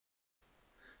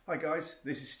Hi guys,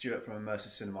 this is Stuart from Immersive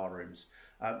Cinema Rooms.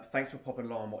 Thanks for popping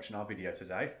along and watching our video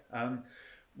today.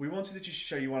 We wanted to just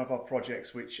show you one of our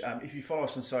projects which, if you follow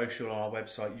us on social on our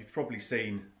website, you've probably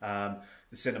seen the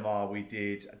cinema we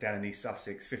did down in East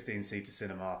Sussex, 15-seater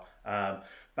cinema,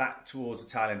 back towards the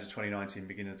tail end of 2019,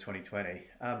 beginning of 2020.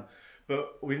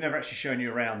 But we've never actually shown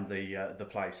you around the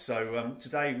place. So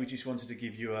today we just wanted to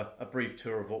give you a brief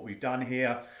tour of what we've done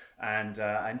here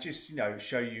and just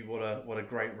show you what a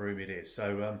great room it is.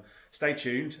 So stay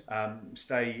tuned,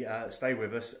 stay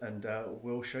with us, and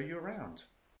we'll show you around.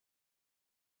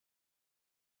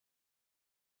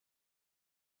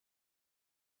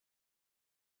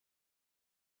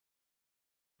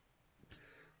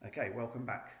 Okay, welcome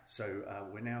back. So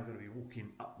we're now going to be walking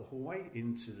up the hallway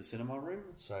into the cinema room.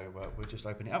 So we'll just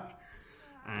open it up,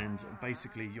 and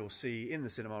basically you'll see in the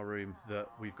cinema room that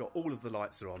we've got all of the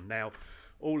lights are on. Now,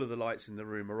 all of the lights in the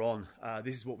room are on.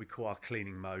 This is what we call our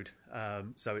cleaning mode.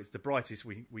 So it's the brightest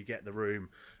we get the room.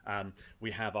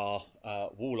 We have our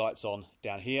wall lights on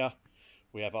down here.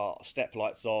 We have our step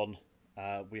lights on.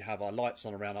 We have our lights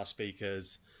on around our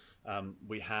speakers.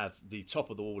 We have the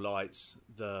top of the wall lights,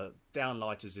 the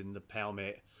downlighters in the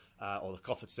pelmet or the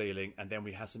coffered ceiling, and then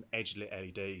we have some edge lit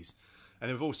LEDs. And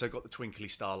then we've also got the twinkly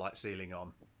starlight ceiling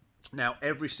on. Now,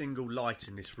 every single light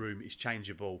in this room is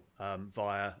changeable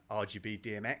via RGB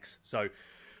DMX. So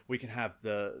we can have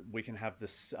the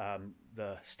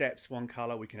steps one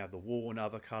color, we can have the wall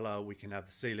another color, we can have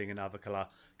the ceiling another color.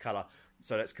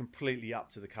 So that's completely up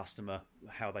to the customer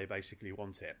how they basically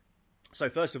want it. So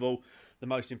first of all, the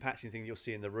most impacting thing you'll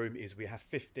see in the room is we have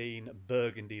 15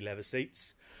 burgundy leather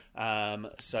seats.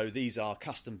 So these are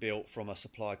custom built from a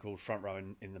supplier called Front Row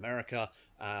in America,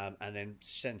 and then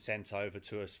sent over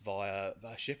to us via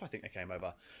a ship. I think they came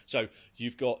over. So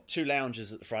you've got two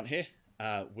lounges at the front here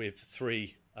with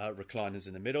three recliners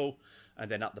in the middle, and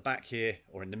then up the back here,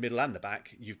 or in the middle and the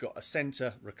back, you've got a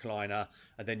centre recliner,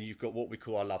 and then you've got what we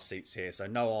call our love seats here. So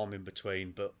no arm in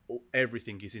between, but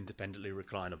everything is independently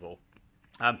reclinable.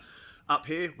 Up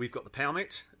here we've got the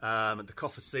pelmet, the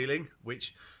coffer ceiling,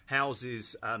 which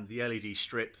houses the LED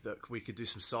strip that we could do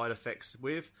some side effects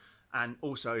with, and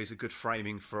also is a good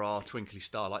framing for our twinkly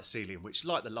starlight ceiling, which,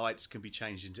 like the lights, can be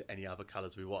changed into any other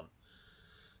colours we want.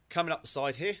 Coming up the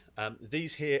side here,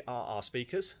 these here are our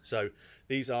speakers. So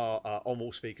these are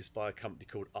on-wall speakers by a company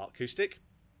called Acoustic.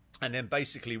 And then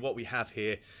basically what we have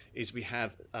here is we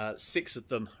have 6 of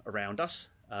them around us.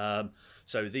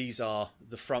 So these are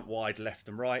the front wide left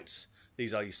and rights,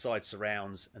 these are your side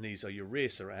surrounds, and these are your rear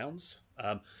surrounds.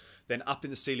 Then up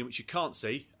in the ceiling, which you can't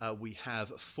see, we have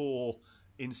 4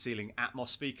 in-ceiling Atmos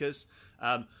speakers.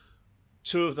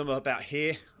 2 of them are about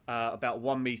here, about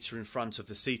 1 meter in front of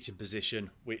the seating position,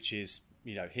 which is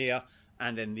here,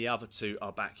 and then the other 2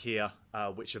 are back here,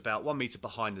 which are about 1 meter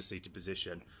behind the seating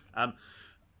position.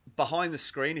 Behind the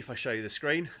screen, if I show you the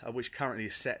screen, which currently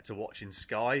is set to watch in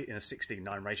Sky in a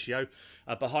 16:9 ratio,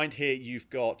 behind here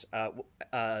you've got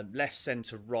left,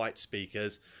 centre, right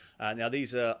speakers. Now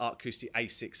these are Acoustic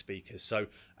A6 speakers, so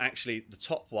actually the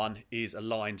top one is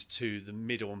aligned to the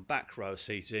middle and back row of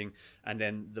seating, and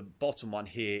then the bottom one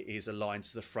here is aligned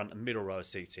to the front and middle row of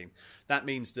seating. That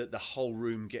means that the whole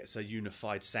room gets a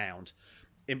unified sound.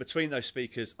 In between those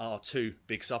speakers are 2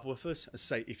 big subwoofers. As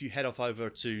I say, if you head off over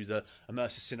to the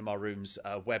Immersive Cinema Rooms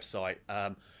website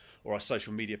or our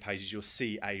social media pages, you'll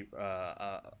see a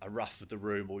rough of the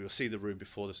room, or you'll see the room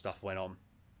before the stuff went on.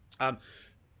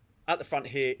 At the front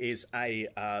here is a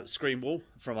screen wall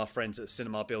from our friends at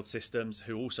Cinema Build Systems,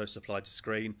 who also supplied the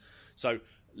screen. So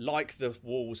like the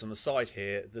walls on the side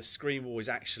here, the screen wall is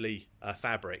actually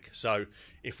fabric. So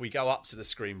if we go up to the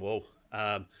screen wall,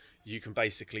 you can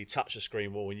basically touch the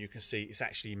screen wall and you can see it's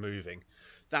actually moving.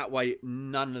 That way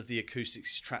none of the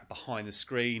acoustics is trapped behind the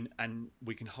screen, and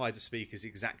we can hide the speakers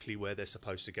exactly where they're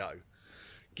supposed to go.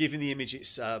 Giving the image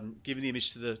to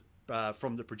the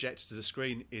from the projector to the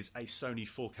screen is a Sony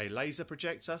 4K laser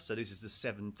projector. So this is the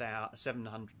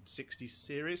 760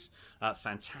 series,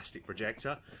 fantastic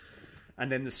projector.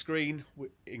 And then the screen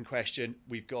in question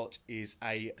we've got is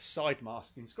a side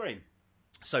masking screen.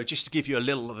 So just to give you a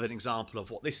little of an example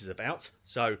of what this is about,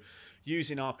 so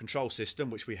using our control system,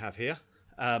 which we have here,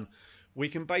 we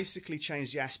can basically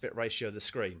change the aspect ratio of the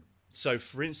screen. So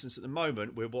for instance, at the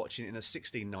moment we're watching in a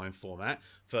 16:9 format,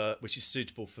 which is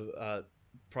suitable for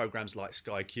programs like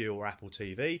Sky Q or Apple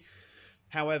TV.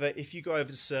 However, if you go over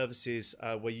to services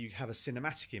where you have a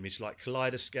cinematic image like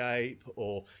Kaleidoscope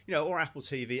or Apple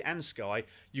TV and Sky,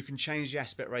 you can change the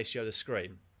aspect ratio of the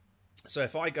screen. So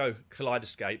if I go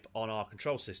Kaleidoscope on our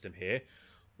control system here,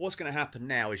 what's going to happen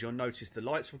now is you'll notice the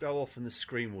lights will go off and the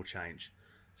screen will change.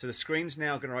 So the screen's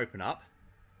now going to open up.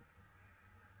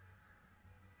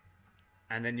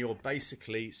 and then you'll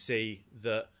basically see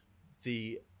that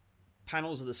the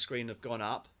panels of the screen have gone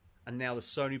up, and now the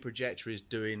Sony projector is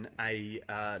doing a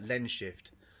lens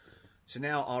shift. So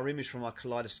now our image from our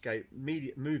Kaleidoscope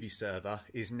movie server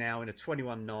is now in a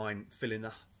 21:9, filling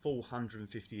the full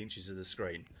 150 inches of the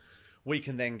screen. We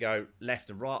can then go left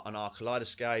and right on our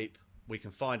Kaleidoscope, we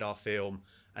can find our film,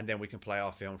 and then we can play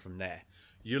our film from there.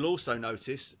 You'll also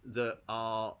notice that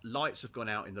our lights have gone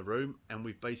out in the room, and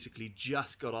we've basically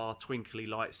just got our twinkly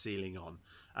light ceiling on.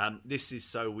 This is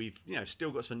so we've still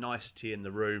got some nicety in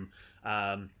the room,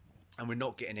 and we're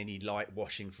not getting any light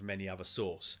washing from any other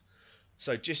source.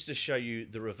 So just to show you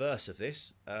the reverse of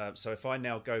this, so if I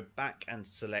now go back and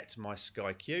select my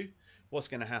Sky Q, what's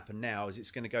going to happen now is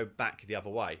it's going to go back the other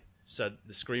way. So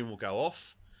the screen will go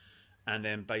off, and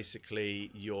then basically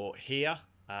you're here,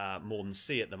 more than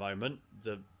C at the moment.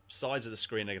 The sides of the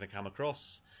screen are going to come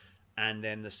across, and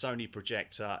then the Sony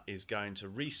projector is going to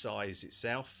resize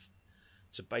itself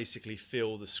to basically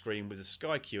fill the screen with a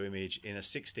Sky Q image in a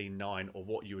 16:9, or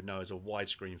what you would know as a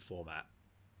widescreen format.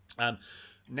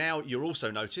 Now you'll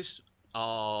also notice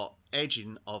our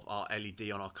edging of our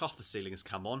LED on our coffer ceiling has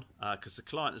come on, because the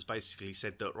client has basically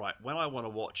said that, right, when I want to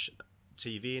watch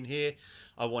TV in here,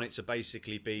 I want it to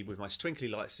basically be with my twinkly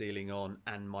light ceiling on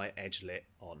and my edge lit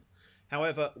on.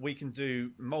 However, we can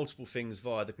do multiple things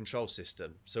via the control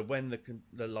system. So when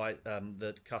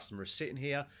the customer is sitting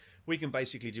here, we can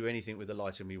basically do anything with the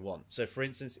lighting we want. So for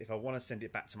instance, if I want to send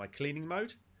it back to my cleaning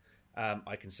mode,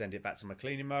 I can send it back to my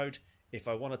cleaning mode. If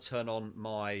I want to turn on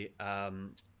my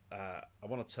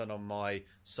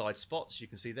side spots, you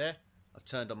can see there, I've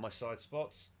turned on my side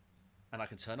spots, and I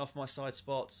can turn off my side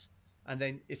spots. And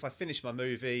then if I finish my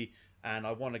movie and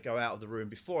I want to go out of the room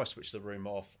before I switch the room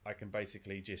off, I can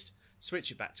basically just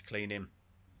switch it back to cleaning,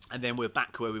 and then we're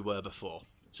back where we were before.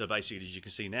 So basically, as you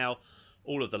can see now,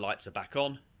 all of the lights are back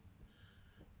on,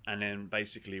 and then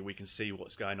basically we can see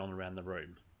what's going on around the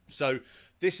room. So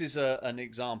this is an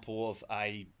example of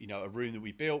a room that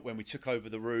we built. When we took over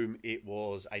the room, it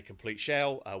was a complete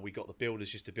shell. We got the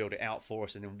builders just to build it out for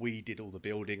us, and then we did all the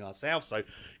building ourselves, so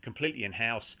completely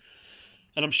in-house.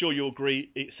 And I'm sure you'll agree,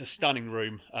 it's a stunning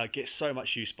room. Gets so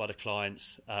much use by the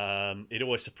clients. It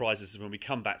always surprises us when we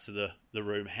come back to the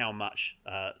room how much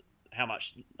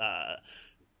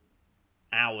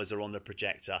hours are on the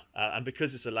projector. And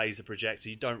because it's a laser projector,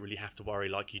 you don't really have to worry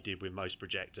like you did with most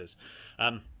projectors.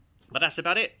 But that's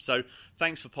about it. So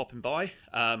thanks for popping by.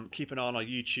 Keep an eye on our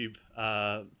YouTube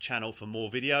channel for more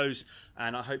videos,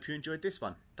 and I hope you enjoyed this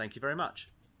one. Thank you very much.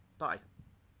 Bye.